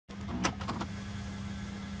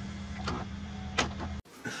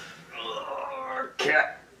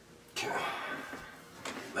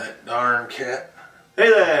Cat. Hey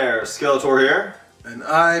there, Skeletor here. And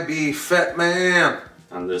I be Fatman.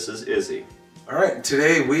 And this is Izzy. Alright,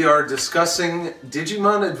 today we are discussing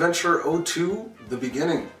Digimon Adventure 02, The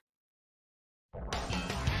Beginning.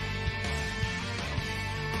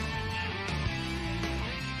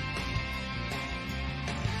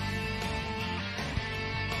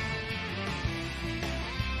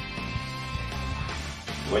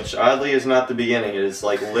 Which oddly is not the beginning, it is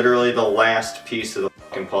like literally the last piece of the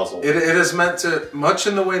fucking puzzle. It is meant to, much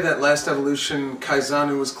in the way that Last Evolution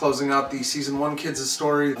Kaizanu was closing out the Season 1 Kids'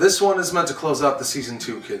 story, this one is meant to close out the Season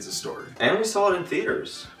 2 Kids' story. And we saw it in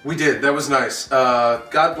theaters. We did, that was nice.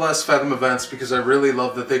 God bless Fathom Events because I really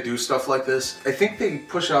love that they do stuff like this. I think they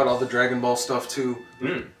push out all the Dragon Ball stuff too.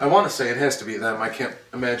 I want to say it has to be them. I can't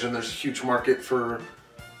imagine there's a huge market for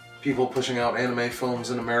people pushing out anime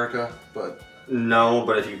films in America, but... No,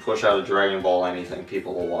 but if you push out a Dragon Ball anything,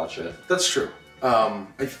 people will watch it. That's true.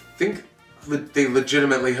 I think they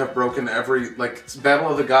legitimately have broken every, like, Battle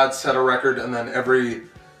of the Gods set a record, and then every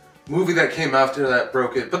movie that came after that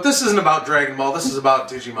broke it. But this isn't about Dragon Ball, this is about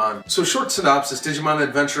Digimon. So short synopsis, Digimon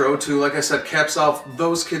Adventure 02, like I said, caps off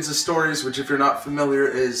those kids' stories, which if you're not familiar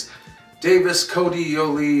is Davis, Cody,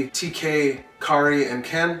 Yoli, TK, Kari, and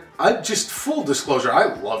Ken. Full disclosure,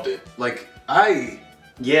 I loved it. Like,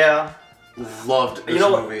 Yeah. Loved this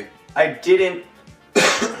movie. I didn't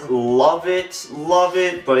love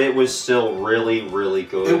it, but it was still really, really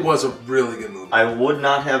good. It was a really good movie. I would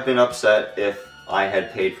not have been upset if I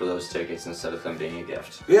had paid for those tickets instead of them being a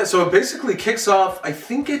gift. Yeah, so it basically kicks off, I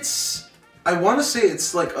want to say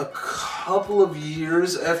it's like a couple of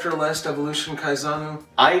years after Last Evolution Kaizanu.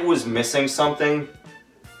 I was missing something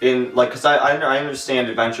because I understand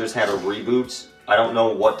Adventures had a reboot. I don't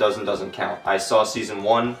know what does and doesn't count. I saw Season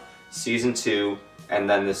 1, Season 2, and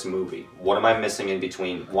then this movie. What am I missing in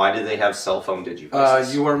between? Why did they have cell phone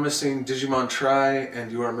digivices? You are missing Digimon Tri, and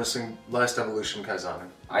you are missing Last Evolution Kaizanu.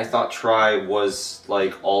 I thought Tri was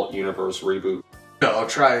like alt-universe reboot. No,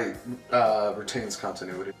 Tri retains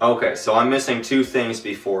continuity. Okay, so I'm missing two things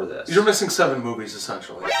before this. You're missing 7 movies,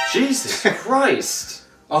 essentially. Jesus Christ!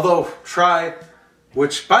 Although, Tri,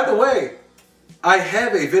 which, by the way, I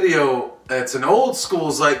have a video, it's an old school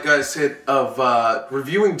Zeitgeist hit of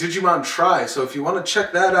reviewing Digimon Tri, so if you want to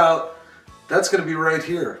check that out, that's going to be right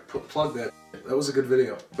here. Plug that. That was a good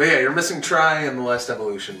video. But yeah, you're missing Tri and the Last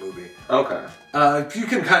Evolution movie. Okay. You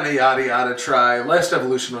can kind of yada yada Tri. Last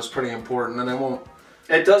Evolution was pretty important, and I won't...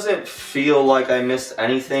 It doesn't feel like I missed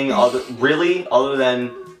anything other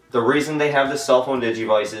than the reason they have the cell phone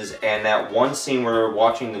digivices and that one scene where we're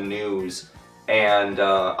watching the news and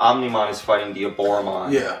Omnimon is fighting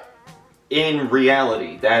Diaboromon. Yeah. In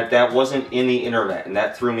reality, that wasn't in the internet, and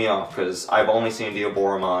that threw me off because I've only seen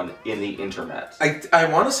Diaboromon in the internet. I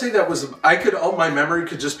want to say that was... my memory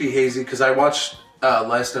could just be hazy because I watched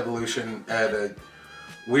Last Evolution at a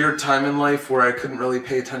weird time in life where I couldn't really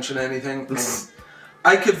pay attention to anything. And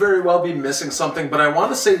I could very well be missing something, but I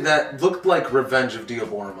want to say that looked like Revenge of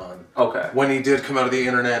Diaboromon. Okay. When he did come out of the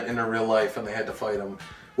internet into real life and they had to fight him.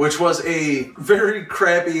 Which was a very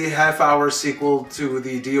crappy half-hour sequel to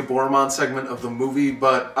the Diaboromon segment of the movie,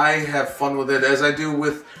 but I have fun with it, as I do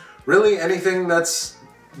with really anything that's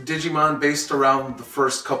Digimon based around the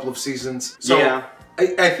first couple of seasons. So yeah.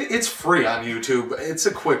 I think it's free on YouTube. It's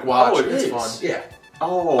a quick watch. Oh, it's is? fun. Yeah.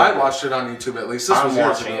 Oh. I watched it on YouTube at least. This I'm was years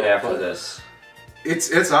watching ago, it after this.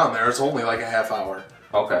 It's on there. It's only like a half hour.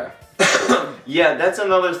 Okay. Yeah, that's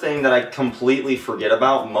another thing that I completely forget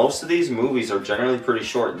about. Most of these movies are generally pretty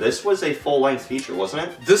short. This was a full-length feature, wasn't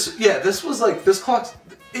it? This was like,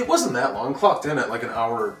 it wasn't that long. Clocked in at like an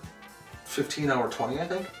hour 15, hour 20, I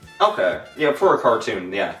think. Okay. Yeah, for a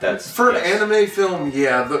cartoon, yeah, that's... For an anime film,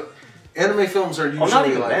 yeah, the anime films are usually not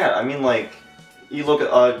even like... that. I mean, like, you look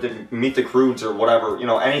at Meet the Croods or whatever, you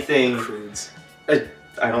know, anything... Croods.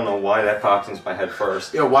 I don't know why that popped into my head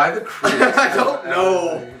first. Yeah, why the Croods? I don't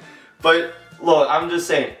know. But, look, I'm just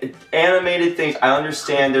saying, animated things, I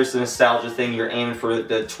understand there's the nostalgia thing, you're aiming for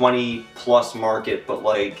the 20-plus market, but,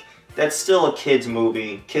 like, that's still a kid's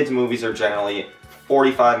movie. Kids' movies are generally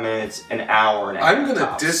 45 minutes, an hour and a half. I'm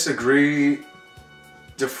gonna disagree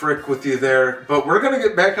to frick with you there, but we're gonna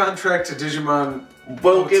get back on track to Digimon.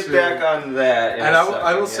 We'll get back on that in and a second,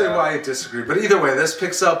 I will say why I disagree, but either way, this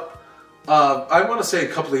picks up I want to say a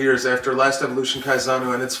couple of years after Last Evolution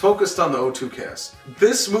Kaizanu, and it's focused on the O2 cast.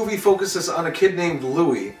 This movie focuses on a kid named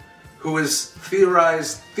Louis, who is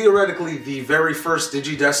theoretically the very first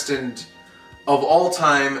Digidestined of all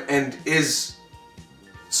time, and is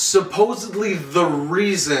supposedly the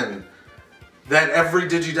reason that every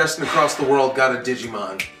Digidestined across the world got a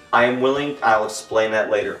Digimon. I'll explain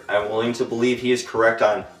that later. I'm willing to believe he is correct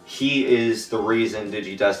on he is the reason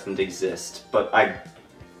DigiDestined exists, but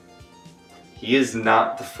he is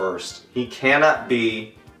not the first. He cannot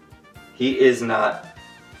be. He is not.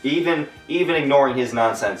 Even ignoring his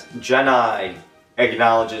nonsense, Gen I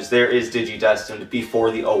acknowledges there is DigiDestined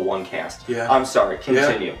before the 01 cast. Yeah. I'm sorry,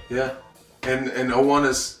 continue. Yeah. And 01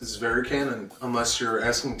 is very canon, unless you're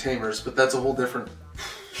asking Tamers, but that's a whole different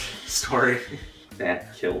story.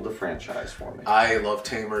 That killed the franchise for me. I love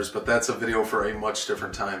Tamers, but that's a video for a much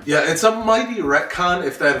different time. Yeah, it's a mighty retcon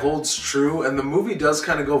if that holds true, and the movie does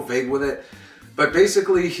kind of go vague with it. But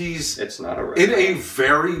basically, it's not a retcon. In a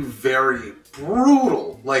very, very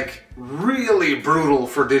brutal, like really brutal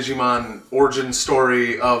for Digimon origin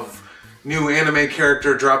story of new anime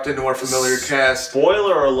character dropped into our familiar cast.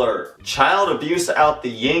 Spoiler alert! Child abuse out the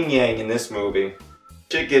yin-yang in this movie.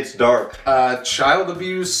 Shit gets dark. Child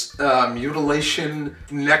abuse, mutilation,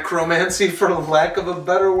 necromancy, for lack of a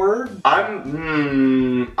better word.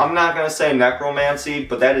 I'm not gonna say necromancy,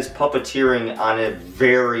 but that is puppeteering on a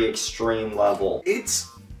very extreme level. It's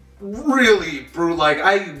really brutal. Like,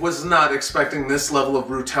 I was not expecting this level of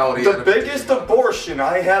brutality. The biggest abortion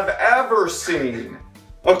I have ever seen.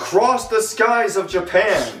 Across the skies of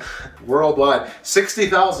Japan. Worldwide.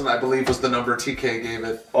 60,000, I believe, was the number TK gave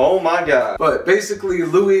it. Oh my god. But basically,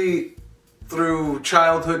 Louis, through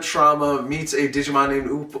childhood trauma, meets a Digimon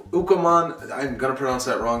named Ukamon. I'm gonna pronounce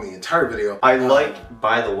that wrong the entire video. I like,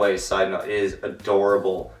 by the way, side note, it is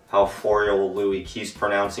adorable how 4-year-old Louis keeps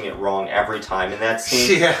pronouncing it wrong every time in that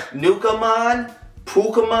scene. Yeah. Nukamon?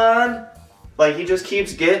 Pukamon? Like, he just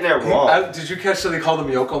keeps getting it wrong. Did you catch that they called him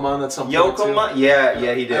Yokomon at some point? Yokomon?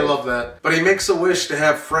 Yeah, he did. I love that. But he makes a wish to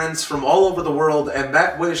have friends from all over the world, and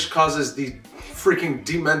that wish causes the freaking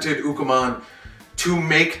demented Ukamon to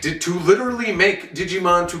literally make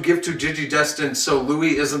Digimon to give to DigiDestined, so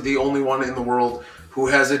Louis isn't the only one in the world who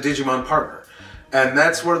has a Digimon partner. And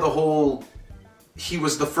that's where the whole he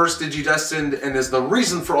was the first DigiDestined and is the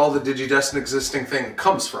reason for all the DigiDestined existing thing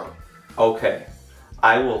comes from. Okay.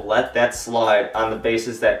 I will let that slide on the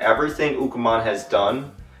basis that everything Ukamon has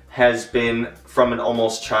done has been from an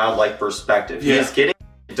almost childlike perspective. Yeah. He is getting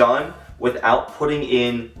it done without putting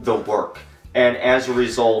in the work. And as a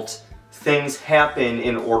result, things happen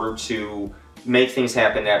in order to make things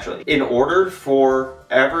happen naturally. In order for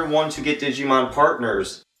everyone to get Digimon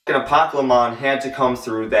partners, Apocalypse had to come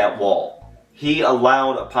through that wall. He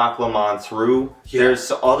allowed Apocalypse through. Yeah.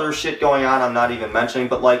 There's other shit going on I'm not even mentioning,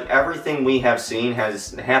 but like everything we have seen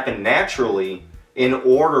has happened naturally in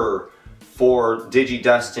order for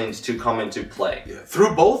DigiDestined to come into play. Yeah.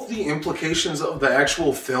 Through both the implications of the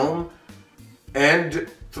actual film and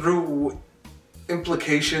through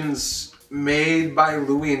implications made by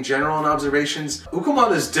Louis in general and observations,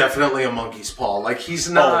 Ukamon is definitely a monkey's paw. Like, he's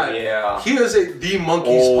not... Oh, yeah. He is the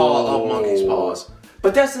monkey's paw of monkey's paws.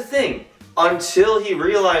 But that's the thing. Until he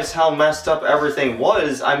realized how messed up everything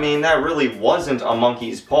was, I mean, that really wasn't a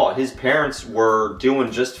monkey's paw. His parents were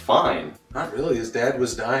doing just fine. Not really. His dad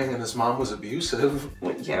was dying and his mom was abusive.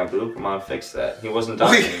 Well, yeah, but Ukamon fixed that. He wasn't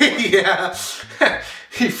dying anymore. Yeah.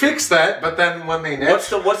 He fixed that, but then when they... What's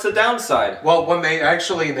the downside? Well, when they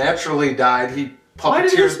actually naturally died, he puppeteered... Why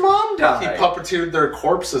did his mom die? He puppeteered their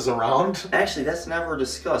corpses around. Actually, that's never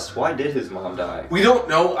discussed. Why did his mom die? We don't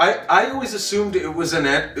know. I always assumed it was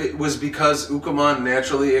because Ukamon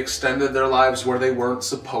naturally extended their lives where they weren't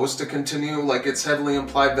supposed to continue. Like, it's heavily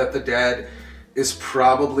implied that the dad is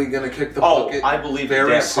probably going to kick the bucket. Oh, I believe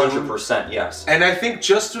very that soon. 100%, yes. And I think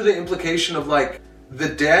just through the implication of, like, the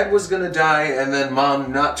dad was going to die, and then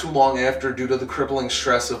mom, not too long after, due to the crippling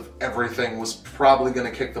stress of everything, was probably going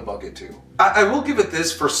to kick the bucket too. I will give it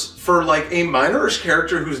this, for like a minorish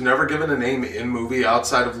character who's never given a name in movie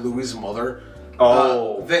outside of Louis' mother.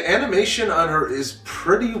 Oh. The animation on her is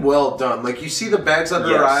pretty well done. Like, you see the bags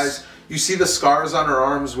under her eyes, you see the scars on her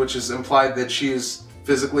arms, which is implied that she is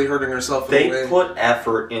physically hurting herself. They put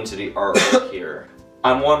effort into the artwork here.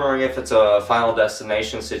 I'm wondering if it's a Final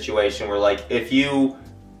Destination situation where, like, if you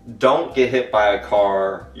don't get hit by a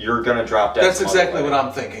car, you're gonna drop dead. That's exactly what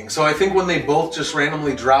I'm thinking. So I think when they both just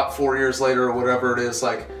randomly drop 4 years later or whatever it is,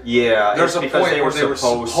 like, yeah, there's a point where they were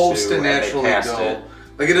supposed to naturally go.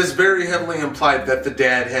 Like, it is very heavily implied that the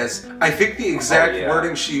dad has... I think the exact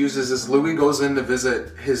wording she uses is Louis goes in to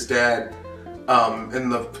visit his dad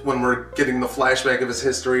when we're getting the flashback of his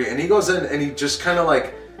history, and he goes in and he just kind of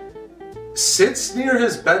like sits near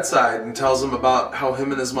his bedside and tells him about how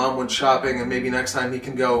him and his mom went shopping and maybe next time he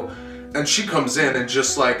can go. And she comes in and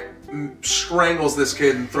just like strangles this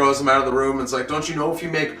kid and throws him out of the room and it's like, don't you know if you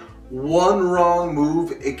make one wrong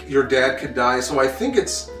move, your dad could die? So I think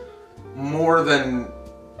it's more than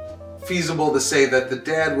feasible to say that the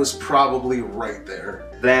dad was probably right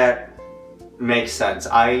there. That makes sense.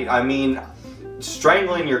 I mean,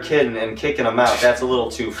 strangling your kid and kicking him out, that's a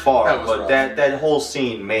little too far, but that whole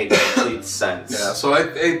scene made complete sense. Yeah, so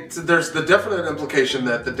there's the definite implication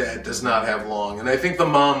that the dad does not have long, and I think the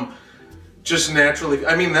mom just naturally,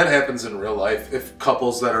 I mean, that happens in real life. If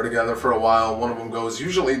couples that are together for a while, one of them goes,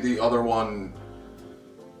 usually the other one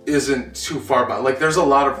isn't too far by. Like, there's a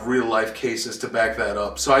lot of real life cases to back that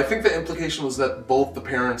up. So I think the implication was that both the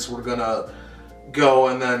parents were gonna go,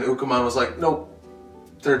 and then Ukaman was like, nope,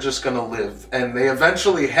 they're just gonna live. And they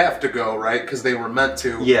eventually have to go, right? Because they were meant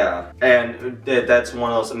to. Yeah, and that's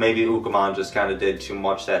one of those, maybe Ukaman just kind of did too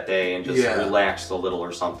much that day and just relaxed a little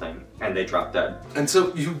or something, and they dropped dead. And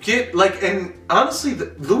so you get, like, and honestly,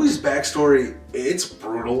 Louis' backstory, it's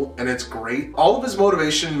brutal and it's great. All of his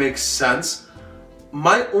motivation makes sense.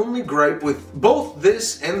 My only gripe with both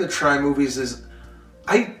this and the Try movies is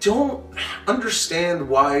I don't understand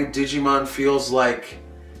why Digimon feels like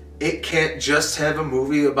it can't just have a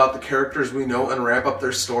movie about the characters we know and wrap up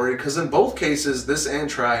their story, because in both cases, this and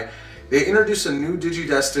Try, they introduce a new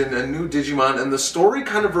Digidestin, a new Digimon, and the story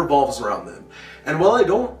kind of revolves around them. And while I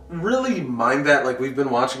don't really mind that, like, we've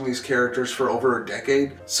been watching these characters for over a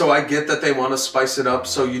decade, so I get that they want to spice it up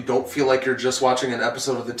so you don't feel like you're just watching an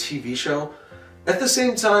episode of the TV show. At the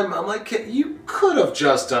same time, I'm like, you could have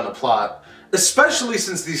just done a plot, especially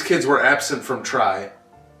since these kids were absent from Try.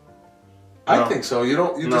 I think so. You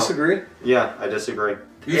don't? You disagree? Yeah, I disagree.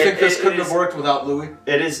 You think this couldn't have worked without Louis?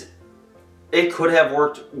 It could have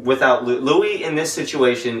worked without Louis. Louis in this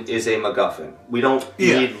situation is a MacGuffin. We don't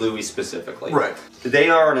need Louis specifically. Right. They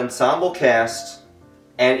are an ensemble cast,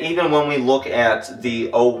 and even when we look at the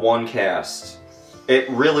 01 cast, it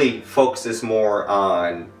really focuses more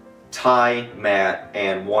on Ty, Matt,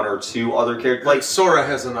 and one or two other characters. Like Sora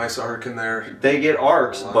has a nice arc in there. They get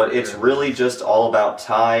arcs, but it's really just all about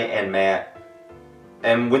Ty and Matt.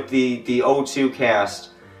 And with the 02 cast,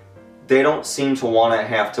 they don't seem to want to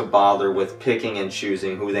have to bother with picking and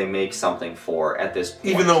choosing who they make something for at this point.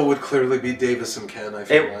 Even though it would clearly be Davis and Ken, I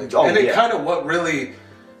feel like. And it kind of what really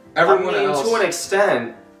everyone else. To an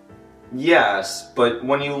extent, yes, but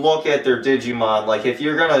when you look at their Digimon, like if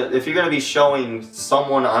you're gonna be showing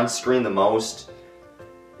someone on screen the most,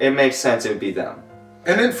 it makes sense it would be them.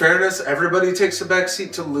 And in fairness, everybody takes a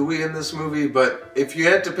backseat to Louis in this movie, but if you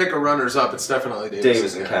had to pick a runners-up, it's definitely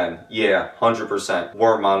Davis and Ken. Yeah, 100%.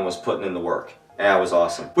 Wormmon was putting in the work. Yeah, it was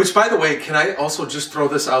awesome. Which, by the way, can I also just throw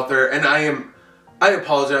this out there? And I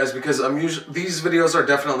apologize because these videos are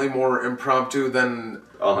definitely more impromptu than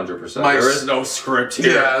 100%. There is no script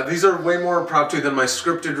here. Yeah, these are way more impromptu than my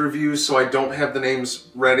scripted reviews, so I don't have the names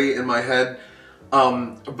ready in my head.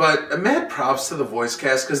 But mad props to the voice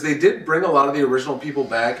cast, because they did bring a lot of the original people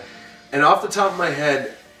back. And off the top of my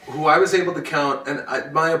head, who I was able to count,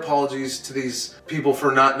 and my apologies to these people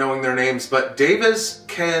for not knowing their names, but Davis,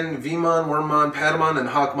 Ken, Vmon, Wormmon, Patamon, and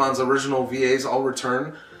Hawkmon's original VAs all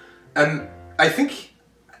return. And I think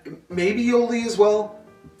maybe Yoli as well,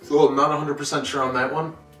 though I'm not 100% sure on that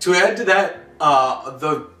one. To add to that,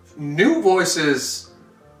 the new voices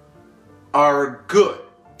are good.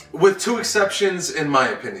 With two exceptions, in my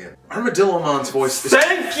opinion. Armadillomon's voice is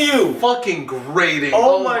fucking grating.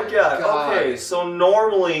 Oh my god. Okay, so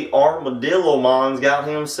normally Armadillomon's got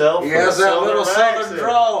himself. He has that little southern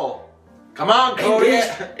drawl. Come on, Cody.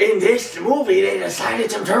 In this movie, they decided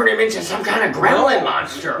to turn him into some kind of gremlin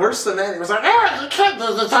monster. Worse than that, he was like, you can't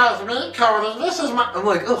do this to me, Cody. This is my... I'm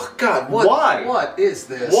like, oh god, what? Why? What is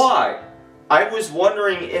this? Why? I was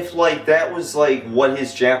wondering if, like, that was, like, what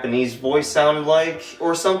his Japanese voice sounded like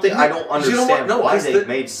or something. I don't understand why they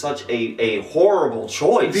made such a horrible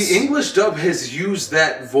choice. The English dub has used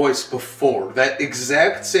that voice before. That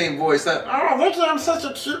exact same voice. That, oh, look, I'm such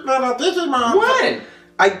a cute little Digimon. When?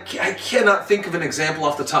 I cannot think of an example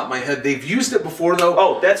off the top of my head. They've used it before, though.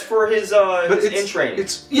 Oh, that's for his in-training.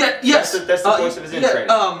 Yes. That's the voice of his in-training.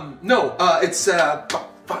 It's...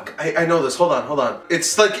 Fuck, I know this. Hold on.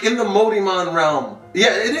 It's like in the Motimon realm.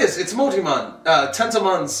 Yeah, it is. It's Motimon.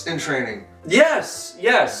 Tentamon's in training. Yes,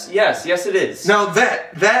 it is. Now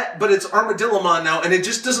but it's Armadillomon now, and it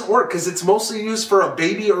just doesn't work because it's mostly used for a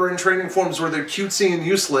baby or in training forms where they're cutesy and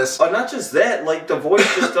useless. Not just that, like the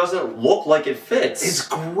voice just doesn't look like it fits. It's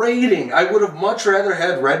grating. I would have much rather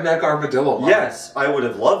had Redneck Armadillomon. Yes, I would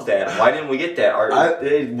have loved that. Why didn't we get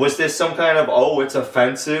that? Was this some kind of, it's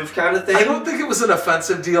offensive kind of thing? I don't think it was an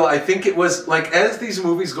offensive deal. I think it was, like, as these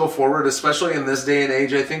movies go forward, especially in this day and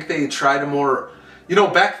age, I think they try to more... You know,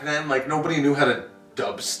 back then, like, nobody knew how to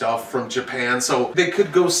dub stuff from Japan, so they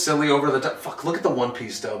could go silly over the top. Fuck, look at the One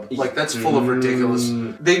Piece dub. Like, that's full of ridiculous.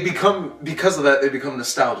 Because of that, they become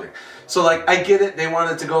nostalgic. So, like, I get it. They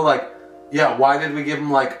wanted to go, like, yeah, why did we give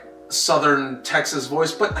him, like, Southern Texas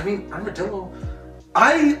voice? But, I mean, Armadillo,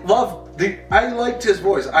 I liked his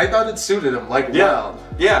voice. I thought it suited him, like, well.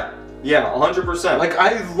 Yeah, 100%. Like,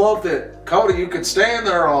 I loved it. Cody, you could stand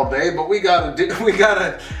there all day, but we gotta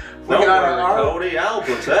Cody, I'll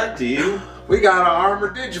protect you. We gotta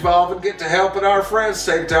armor Digivolve and get to helping our friends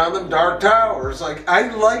take down them dark towers. Like,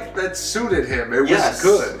 I liked that suited him. It was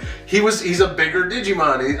good. He's a bigger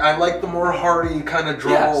Digimon. I like the more hardy kind of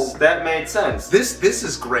drawl. Yes, that made sense. This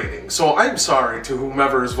is grating. So I'm sorry to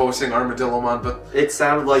whomever is voicing Armadillomon, but it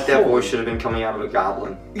sounded like that voice should have been coming out of a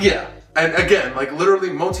goblin. Yeah. And again, like literally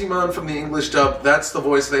Motimon from the English dub, that's the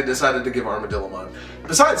voice they decided to give Armadillomon.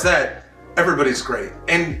 Besides that, everybody's great.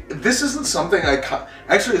 And this isn't something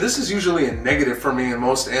actually, this is usually a negative for me in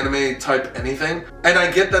most anime type anything. And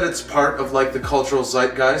I get that it's part of like the cultural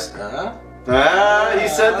zeitgeist. He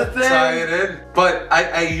said the thing. Excited. But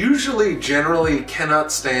I usually generally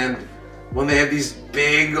cannot stand when they have these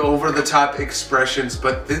big over-the-top expressions,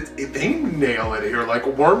 but they nail it here. Like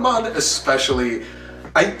Wormmon especially.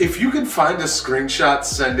 If you can find a screenshot,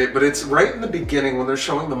 send it, but it's right in the beginning when they're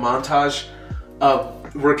showing the montage of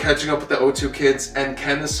we're catching up with the O2 kids, and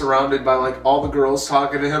Ken is surrounded by like all the girls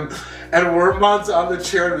talking to him, and Wormmon's on the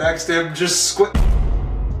chair next to him, just squint.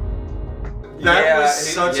 That was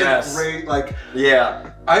such a great, like,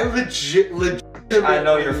 I legit. I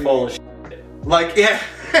know you're full of shit. Like, yeah.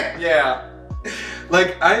 Yeah.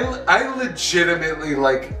 Like, I legitimately,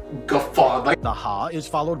 like, guffawed. Like, the ha is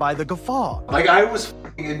followed by the guffaw. Like, I was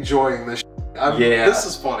f***ing enjoying this this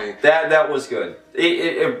is funny. That was good.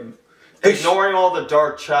 Ignoring all the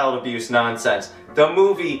dark child abuse nonsense, the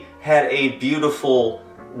movie had a beautiful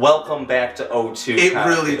welcome back to O2. It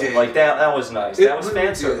really did. Like, that was nice. That was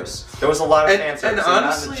fan service. There was a lot of fan service, and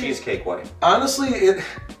honestly, not in the cheesecake way. Honestly,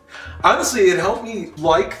 it helped me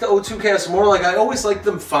like the O2 cast more. Like, I always liked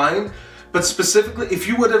them fine. But specifically, if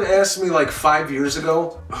you would have asked me like 5 years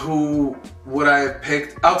ago, who would I have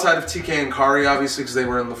picked? Outside of TK and Kari, obviously, because they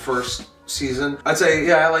were in the first season. I'd say,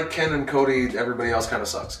 yeah, I like Ken and Cody. Everybody else kind of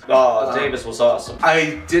sucks. Oh, Davis was awesome.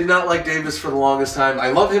 I did not like Davis for the longest time.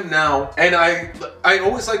 I love him now. And I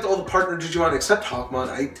always liked all the partner Digimon except Hawkmon.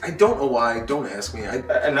 I don't know why. Don't ask me.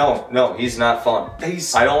 No, he's not fun.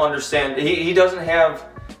 I don't understand. He doesn't have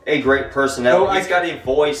a great personality. No, he's got a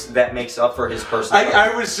voice that makes up for his personality.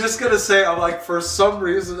 I was just gonna say, I'm like, for some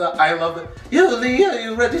reason, I love it. Yeah, Leah,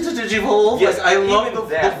 you ready to Digivolve? Yes, like, I love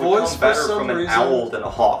the voice for some from reason. An owl than a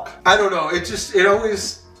hawk. I don't know. It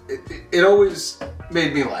always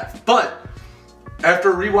made me laugh. But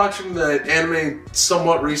after rewatching the anime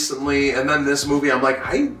somewhat recently, and then this movie, I'm like,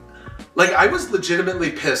 I was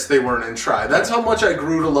legitimately pissed they weren't in Tri. That's how much I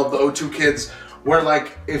grew to love the O2 kids. Where,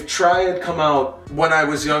 like, if Tri had come out when I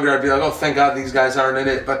was younger, I'd be like, oh, thank God these guys aren't in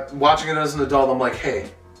it. But watching it as an adult, I'm like, hey,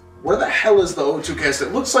 where the hell is the O2 cast?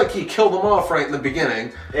 It looks like he killed them off right in the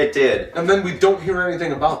beginning. It did. And then we don't hear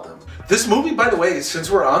anything about them. This movie, by the way, since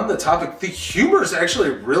we're on the topic, the humor is actually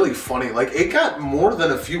really funny. Like, it got more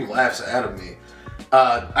than a few laughs out of me.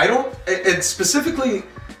 And specifically,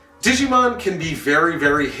 Digimon can be very,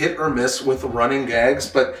 very hit or miss with running gags,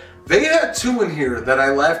 but they had two in here that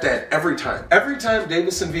I laughed at every time. Every time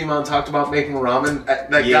Davis and Vmon talked about making ramen,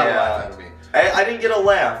 that got a laugh out of me. I didn't get a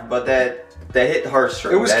laugh, but that hit the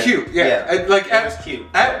heartstrings. It was cute, yeah. It was cute.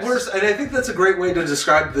 At worst, and I think that's a great way to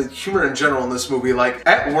describe the humor in general in this movie. Like,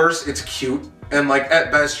 at worst, it's cute. And like,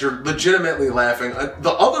 at best, you're legitimately laughing.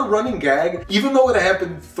 The other running gag, even though it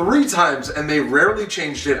happened 3 times and they rarely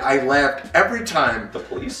changed it, I laughed every time. The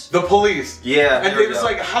police? The police. Yeah. And they was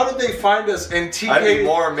like, how did they find us? And TK... I'd be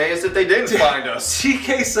more amazed if they didn't find us.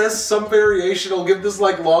 TK says some variation. He'll give this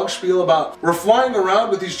like long spiel about, we're flying around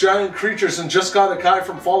with these giant creatures and just got a guy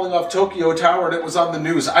from falling off Tokyo Tower and it was on the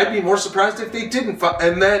news. I'd be more surprised if they didn't find...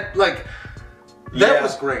 And that, like... That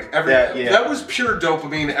was great. That was pure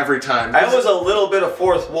dopamine every time. That was a little bit of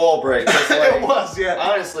fourth wall break. Like, it was, yeah.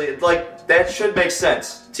 Honestly, like, that should make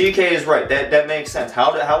sense. TK is right. That makes sense.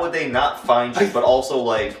 How would they not find you? But also,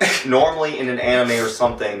 like, normally in an anime or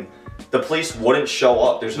something, the police wouldn't show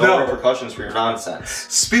up. There's no repercussions for your nonsense.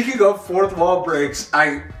 Speaking of fourth wall breaks,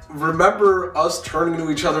 I remember us turning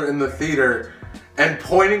to each other in the theater and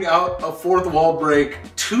pointing out a fourth wall break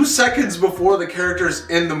 2 seconds before the characters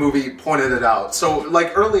in the movie pointed it out. So,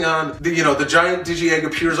 like, early on, the giant Digi-Egg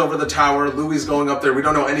appears over the tower, Louie's going up there, we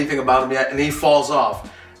don't know anything about him yet, and he falls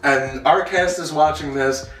off. And our cast is watching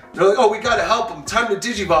this, They're like, oh, we gotta help them. Time to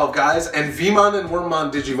Digivolve, guys. And Vmon and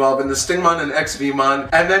Wormmon Digivolve, and the Stingmon and X-Vmon.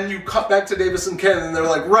 And then you cut back to Davis and Ken, and they're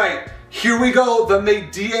like, right, here we go. Then they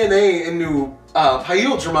DNA into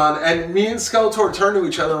Paildramon, and me and Skeletor turn to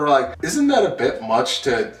each other and we're like, isn't that a bit much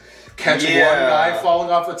to catch one guy falling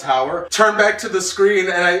off a tower? Turn back to the screen,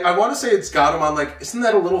 and I want to say it's Gatomon, like, isn't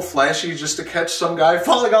that a little flashy just to catch some guy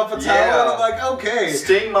falling off a tower? And I'm like, okay.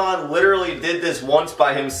 Stingmon literally did this once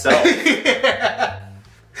by himself.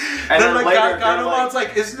 And then like Gatomon's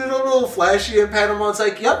like, isn't it a little flashy? And Patamon's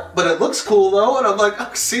like, yep, but it looks cool though. And I'm like,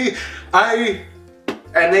 oh, see,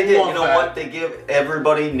 And they did, you know what? They give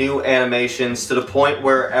everybody new animations to the point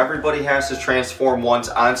where everybody has to transform once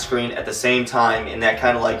on screen at the same time in that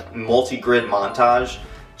kind of like multi-grid montage,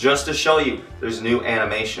 just to show you there's new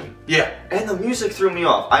animation. Yeah. And the music threw me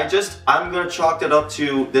off. I'm gonna chalk it up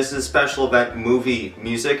to this is a special event movie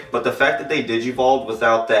music, but the fact that they digivolved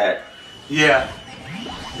without that,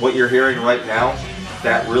 what you're hearing right now,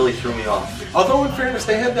 that really threw me off. Although in fairness,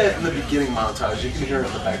 they had that in the beginning montage. You can hear it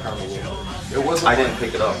in the background a little bit. It wasn't. I didn't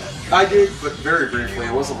pick it up. I did, but very briefly.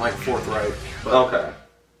 It wasn't like forthright. But. Okay.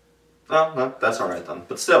 Well, no, that's alright then.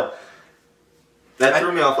 But still, that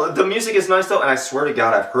threw me off. The music is nice though, and I swear to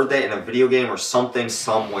God, I've heard that in a video game or something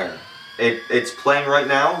somewhere. It's playing right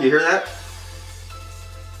now. You hear that?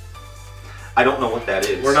 I don't know what that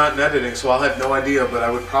is. We're not in editing, so I'll have no idea, but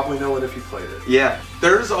I would probably know it if you played it. Yeah.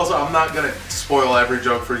 There's also, I'm not going to spoil every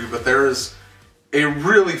joke for you, but there is a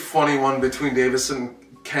really funny one between Davis and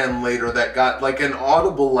Ken later that got like an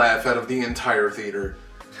audible laugh out of the entire theater.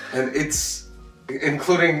 And it's,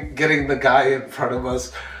 including getting the guy in front of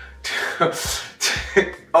us.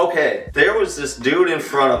 Okay, there was this dude in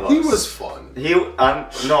front of us. He was fun. I'm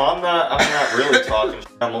not really talking shit.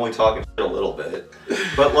 I'm only talking shit a little bit.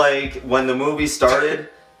 But like, when the movie started,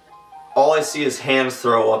 all I see is hands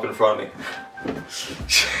throw up in front of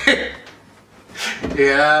me.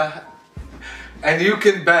 Yeah. And you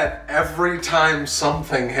can bet every time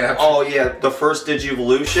something happens. Oh yeah, the first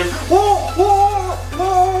Digivolution. Whoa, whoa,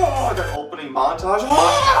 whoa, that opening montage.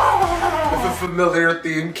 If a familiar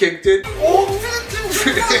theme kicked in.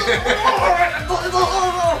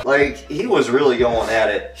 Like, he was really going at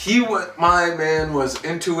it. My man was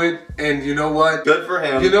into it, and you know what? Good for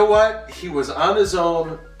him. You know what? He was on his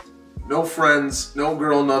own, no friends, no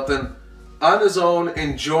girl, nothing. On his own,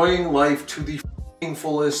 enjoying life to the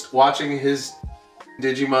fullest, watching his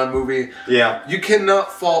Digimon movie. Yeah. You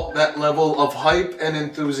cannot fault that level of hype and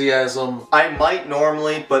enthusiasm. I might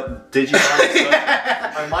normally, but Digimon is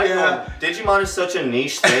Digimon is such a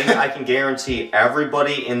niche thing, I can guarantee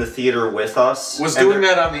everybody in the theater with us was doing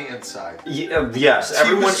that on the inside. Yes,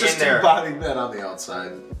 everyone was just in there embodying that on the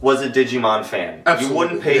outside. Was a Digimon fan. Absolutely, you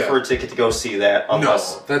wouldn't pay for a ticket to go see that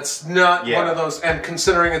unless... No, that's not one of those, and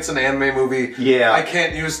considering it's an anime movie, I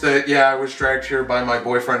can't use the, I was dragged here by my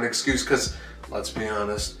boyfriend excuse, because, let's be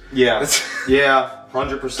honest. Yeah, yeah,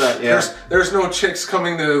 100%, yeah. There's no chicks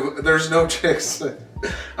coming to, there's no chicks.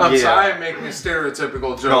 I'm sorry I'm making a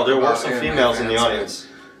stereotypical joke. No, there were some females in the audience.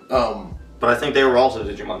 But I think they were also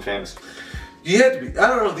Digimon fans. You had to be. I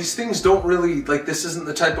don't know, these things don't really, like, this isn't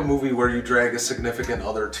the type of movie where you drag a significant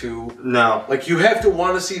other to. No. Like, you have to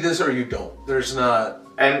want to see this or you don't. There's not...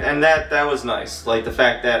 And that was nice. Like, the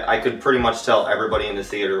fact that I could pretty much tell everybody in the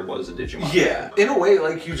theater was a Digimon. Yeah. In a way,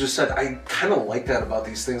 like you just said, I kind of like that about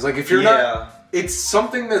these things. Like, if you're not... It's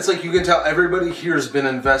something that's, like, you can tell everybody here has been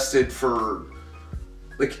invested for...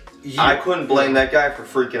 Like, years. I couldn't blame that guy for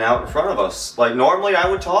freaking out in front of us. Like, normally I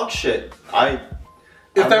would talk shit.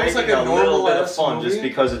 If that was like a normal bit of fun movie, just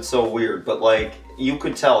because it's so weird, but like you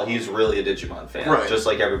could tell he's really a Digimon fan, just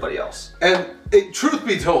like everybody else. And truth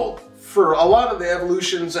be told, for a lot of the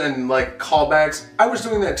evolutions and like callbacks, I was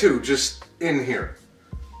doing that too, just in here,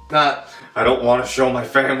 not. I don't want to show my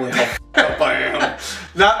family how up I am.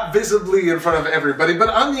 Not visibly in front of everybody, but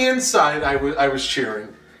on the inside, I was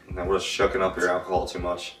cheering. And we're shucking up your alcohol too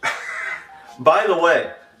much. By the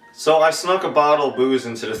way. So I snuck a bottle of booze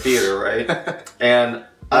into the theater, right? And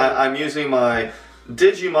I'm using my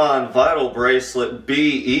Digimon Vital Bracelet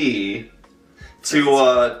BE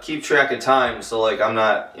to keep track of time, so like I'm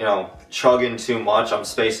not, chugging too much. I'm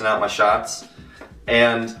spacing out my shots.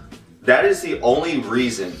 And that is the only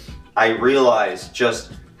reason I realized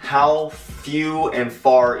just how few and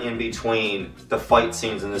far in between the fight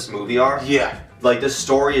scenes in this movie are. Yeah. Like, the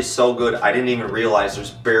story is so good, I didn't even realize there's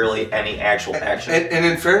barely any actual action. And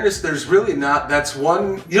in fairness, there's really not. That's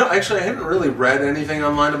one... actually, I haven't really read anything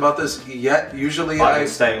online about this yet. Usually I'm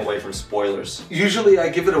staying away from spoilers. Usually I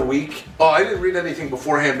give it a week. Oh, I didn't read anything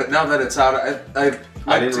beforehand, but now that it's out,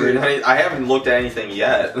 I didn't read any. I haven't looked at anything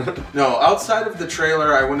yet. No, outside of the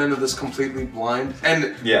trailer, I went into this completely blind.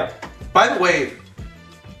 And yeah. By the way,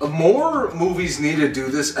 more movies need to do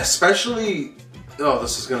this, especially. Oh,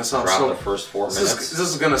 this is gonna sound so. The first 4 minutes. This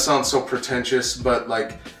is gonna sound so pretentious, but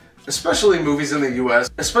like, especially movies in the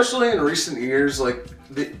U.S., especially in recent years, like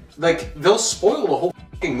they'll spoil the whole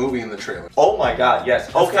fucking movie in the trailer. Oh my god,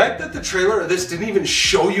 yes. The fact that the trailer of this didn't even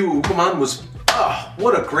show you Ukkoman was,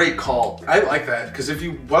 what a great call. I like that, because if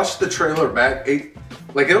you watch the trailer back,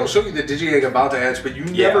 it'll show you the Digi-Egg about to hatch, but you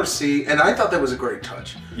never see, and I thought that was a great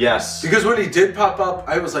touch. Yes. Because when he did pop up,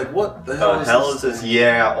 I was like, what the hell is this?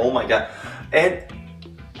 Yeah, oh my god. And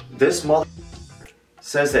this mother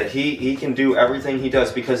says that he can do everything he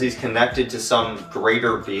does because he's connected to some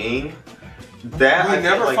greater being. That we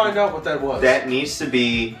never find out what that was. That needs to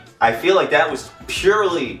be. I feel like that was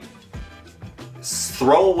purely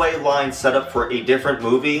throwaway line set up for a different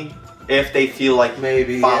movie. If they feel like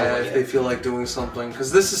if they feel like doing something,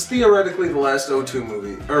 because this is theoretically the last O2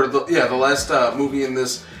 movie, or the last movie in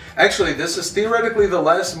this. Actually, this is theoretically the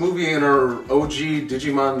last movie in our OG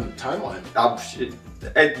Digimon timeline.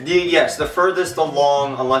 Yes, the furthest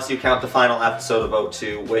along, unless you count the final episode of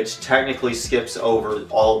O2, which technically skips over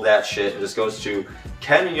all of that shit and just goes to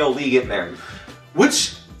Ken and Yoli get married.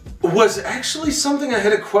 Which was actually something I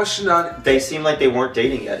had a question on. They seem like they weren't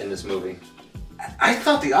dating yet in this movie. I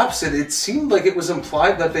thought the opposite. It seemed like it was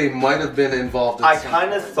implied that they might have been involved in I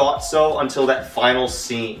kind of thought so until that final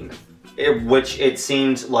scene. Which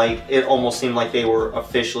it almost seemed like they were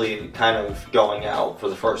officially kind of going out for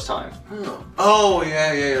the first time. Oh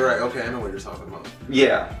yeah, you're right. Okay, I know what you're talking about.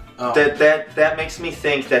 Yeah. Oh. That makes me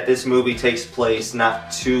think that this movie takes place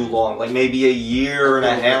not too long, like maybe a year and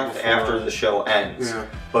a half after the show ends. Yeah.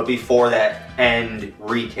 But before that end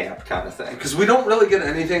recap kind of thing. Because we don't really get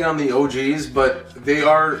anything on the OGs, but they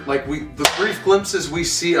are like the brief glimpses we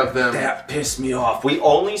see of them. That pissed me off. We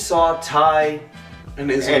only saw Ty and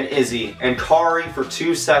Izzy and Kari for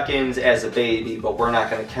 2 seconds as a baby, but we're not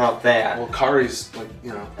going to count that. Well, Kari's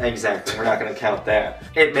Exactly, we're not going to count that.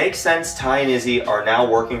 It makes sense Ty and Izzy are now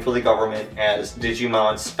working for the government as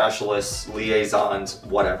Digimon specialists, liaisons,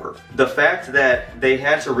 whatever. The fact that they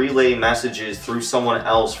had to relay messages through someone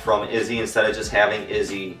else from Izzy instead of just having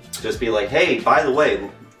Izzy just be like, hey, by the way,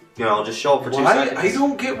 just show up for 2 seconds. I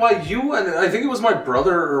don't get why you, and I think it was my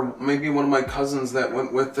brother or maybe one of my cousins that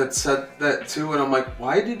went with that said that too, and I'm like,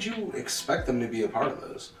 why did you expect them to be a part of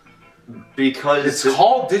this? Because it's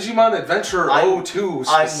called Digimon Adventure 02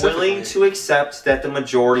 I'm willing to accept that the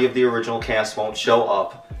majority of the original cast won't show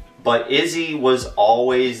up, but Izzy was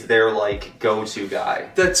always their go-to guy.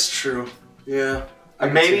 That's true. Yeah.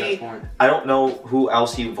 Maybe I don't know who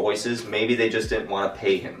else he voices. Maybe they just didn't want to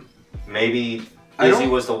pay him. Maybe Izzy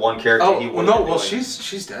was the one character he was.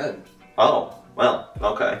 She's dead. Oh, well,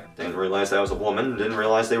 okay. Didn't realize that was a woman. Didn't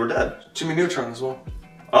realize they were dead. Jimmy Neutron as well.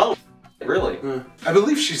 Oh, really? Yeah. I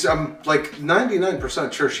believe I'm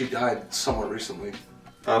 99% sure she died somewhat recently.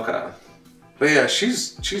 Okay. But yeah,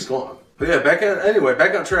 she's gone. But yeah, back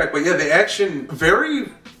on track. But yeah, the action, very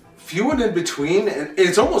few and in between, and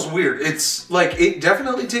it's almost weird. It's it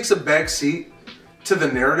definitely takes a back seat to the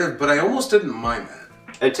narrative, but I almost didn't mind that.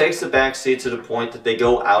 It takes a backseat to the point that they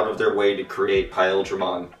go out of their way to create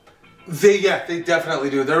Pile-Dramon. They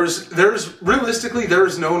definitely do. Realistically, there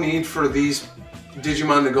is no need for these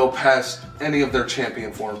Digimon to go past any of their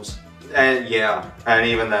champion forms. And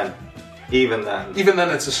even then,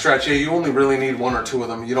 it's a stretch. Yeah, you only really need 1 or 2 of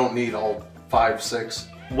them. You don't need all 5, 6.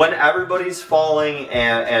 When everybody's falling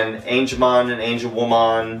and Angemon and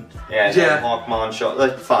Angelwoman and Hawkmon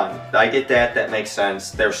show, fine. I get that. That makes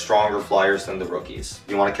sense. They're stronger flyers than the rookies.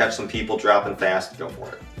 You want to catch some people dropping fast, go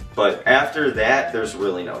for it. But after that, there's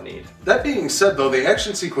really no need. That being said, though, the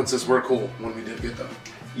action sequences were cool when we did get them.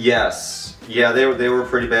 Yes. Yeah, they were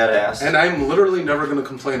pretty badass. And I'm literally never going to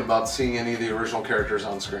complain about seeing any of the original characters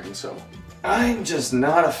on screen, so... I'm just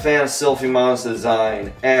not a fan of Sylphiemon's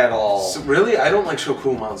design at all. So, really? I don't like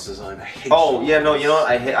Shokumon's design. I hate yeah, no, you know what?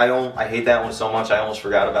 I hate that one so much I almost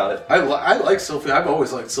forgot about it. I like Sylphie. I've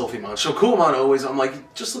always liked Sylphimon. Shokumon always, I'm like,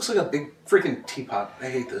 it just looks like a big freaking teapot. I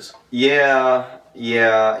hate this. Yeah,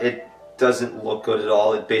 it doesn't look good at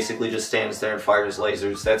all. It basically just stands there and fires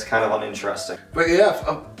lasers. That's kind of uninteresting. But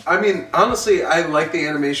yeah, I mean, honestly, I like the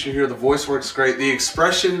animation here. The voice works great. The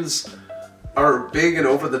expressions are big and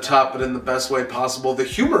over the top, but in the best way possible. The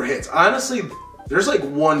humor hits. Honestly, there's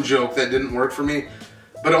one joke that didn't work for me,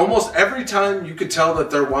 but almost every time you could tell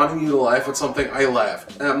that they're wanting you to laugh at something, I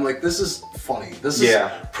laughed. And I'm like, this is funny. This is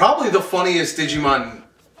probably the funniest Digimon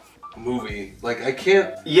movie. Like, I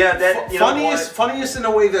can't... Yeah, that... funniest in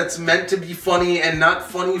a way that's meant to be funny and not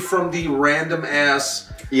funny from the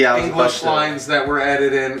random-ass English lines that were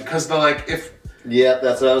added in. Because they're like, if... Yeah,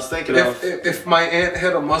 that's what I was thinking of. If my aunt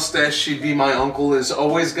had a mustache, she'd be my uncle is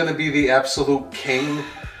always going to be the absolute king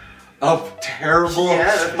of terrible...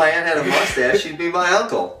 Yeah, if my aunt had a mustache, she'd be my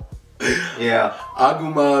uncle. Yeah.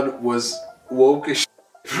 Agumon was woke as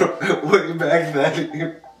way back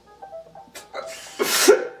then.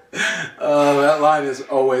 That line is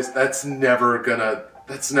always, that's never gonna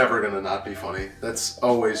not be funny. That's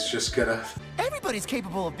always just gonna... Everybody's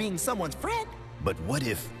capable of being someone's friend. But what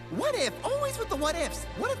if? What if? Always with the what ifs.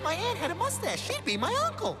 What if my aunt had a mustache? She'd be my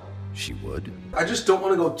uncle. She would? I just don't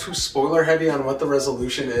want to go too spoiler heavy on what the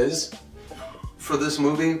resolution is for this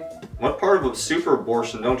movie. What part of a super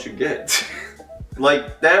abortion don't you get?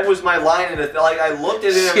 Like, that was my line, and like, I looked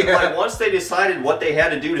at it, and like, once they decided what they had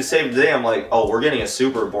to do to save the day, I'm like, oh, we're getting a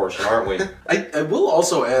super abortion, aren't we? I will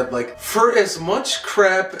also add, like, for as much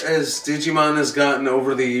crap as Digimon has gotten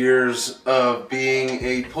over the years of being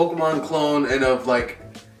a Pokemon clone and of, like,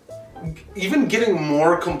 even getting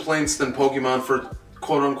more complaints than Pokemon for,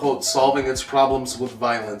 quote-unquote, solving its problems with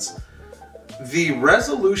violence, the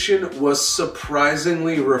resolution was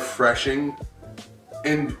surprisingly refreshing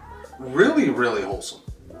and really, really wholesome.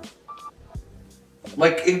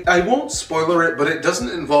 Like, I won't spoiler it, but it doesn't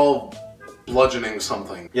involve bludgeoning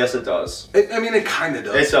something. Yes, it does. I mean, it kind of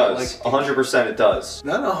does. It does. Like, 100% it does.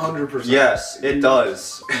 Not 100%. Yes, it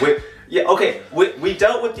does. Yeah, okay, we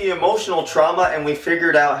dealt with the emotional trauma and we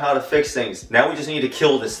figured out how to fix things. Now we just need to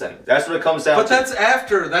kill this thing. That's what it comes down to.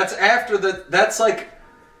 But that's like...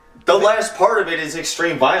 The last part of it is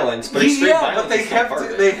extreme violence, but extreme violence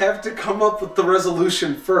but they have to come up with the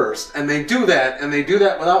resolution first, and they do that,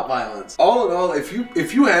 without violence. All in all, if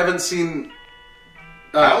you haven't seen,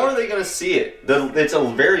 how are they gonna see it? It's a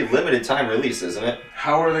very limited time release, isn't it?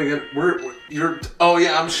 How are they gonna? Oh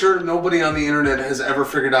yeah, I'm sure nobody on the internet has ever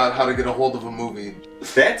figured out how to get a hold of a movie.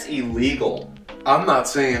 That's illegal. I'm not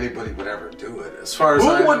saying anybody would ever do it. As far as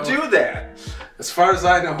who would do that? As far as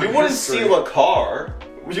I know, you wouldn't steal a car.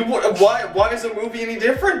 Why is a movie any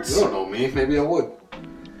different? You don't know me. Maybe I would.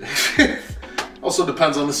 Also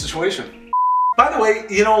depends on the situation. By the way,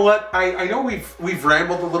 you know what? I know we've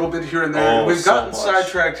rambled a little bit here and there. We've gotten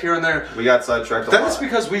sidetracked here and there. We got sidetracked a lot. That is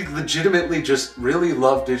because we legitimately just really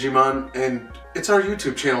love Digimon, and it's our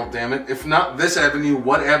YouTube channel, damn it. If not this avenue,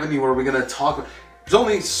 what avenue are we going to talk about? There's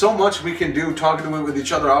only so much we can do talking to it with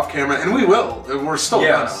each other off camera, and we will, and we're still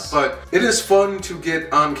gonna. But it is fun to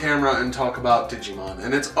get on camera and talk about Digimon,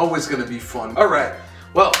 and it's always gonna be fun. Alright,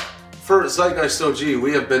 well, for ZeitgeistOG,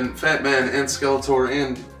 we have been Fatman and Skeletor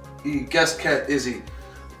and the guest cat Izzy.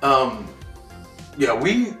 Yeah,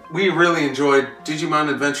 we really enjoyed Digimon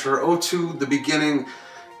Adventure 02, the beginning.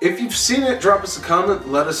 If you've seen it, drop us a comment,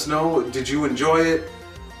 let us know, did you enjoy it?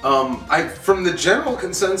 From the general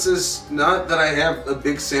consensus, not that I have a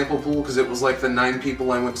big sample pool because it was like the 9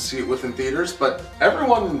 people I went to see it with in theaters, but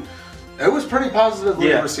everyone, it was pretty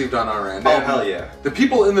positively received on our end. Oh, hell yeah. The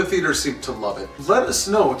people in the theater seem to love it. Let us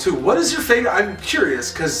know, too. What is your favorite? I'm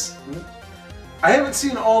curious because I haven't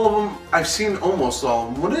seen all of them. I've seen almost all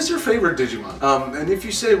of them. What is your favorite Digimon? And if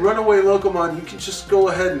you say Runaway Locomon, you can just go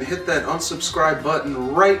ahead and hit that unsubscribe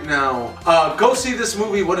button right now. Go see this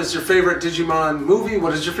movie. What is your favorite Digimon movie?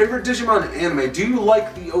 What is your favorite Digimon anime? Do you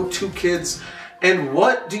like the 02 kids? And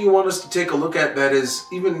what do you want us to take a look at that is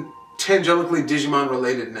even tangelically Digimon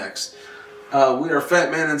related next? We are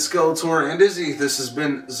Fatman and Skeletor and Izzy. This has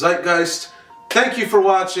been Zeitgeist. Thank you for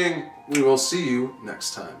watching. We will see you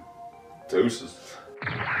next time. Deuces.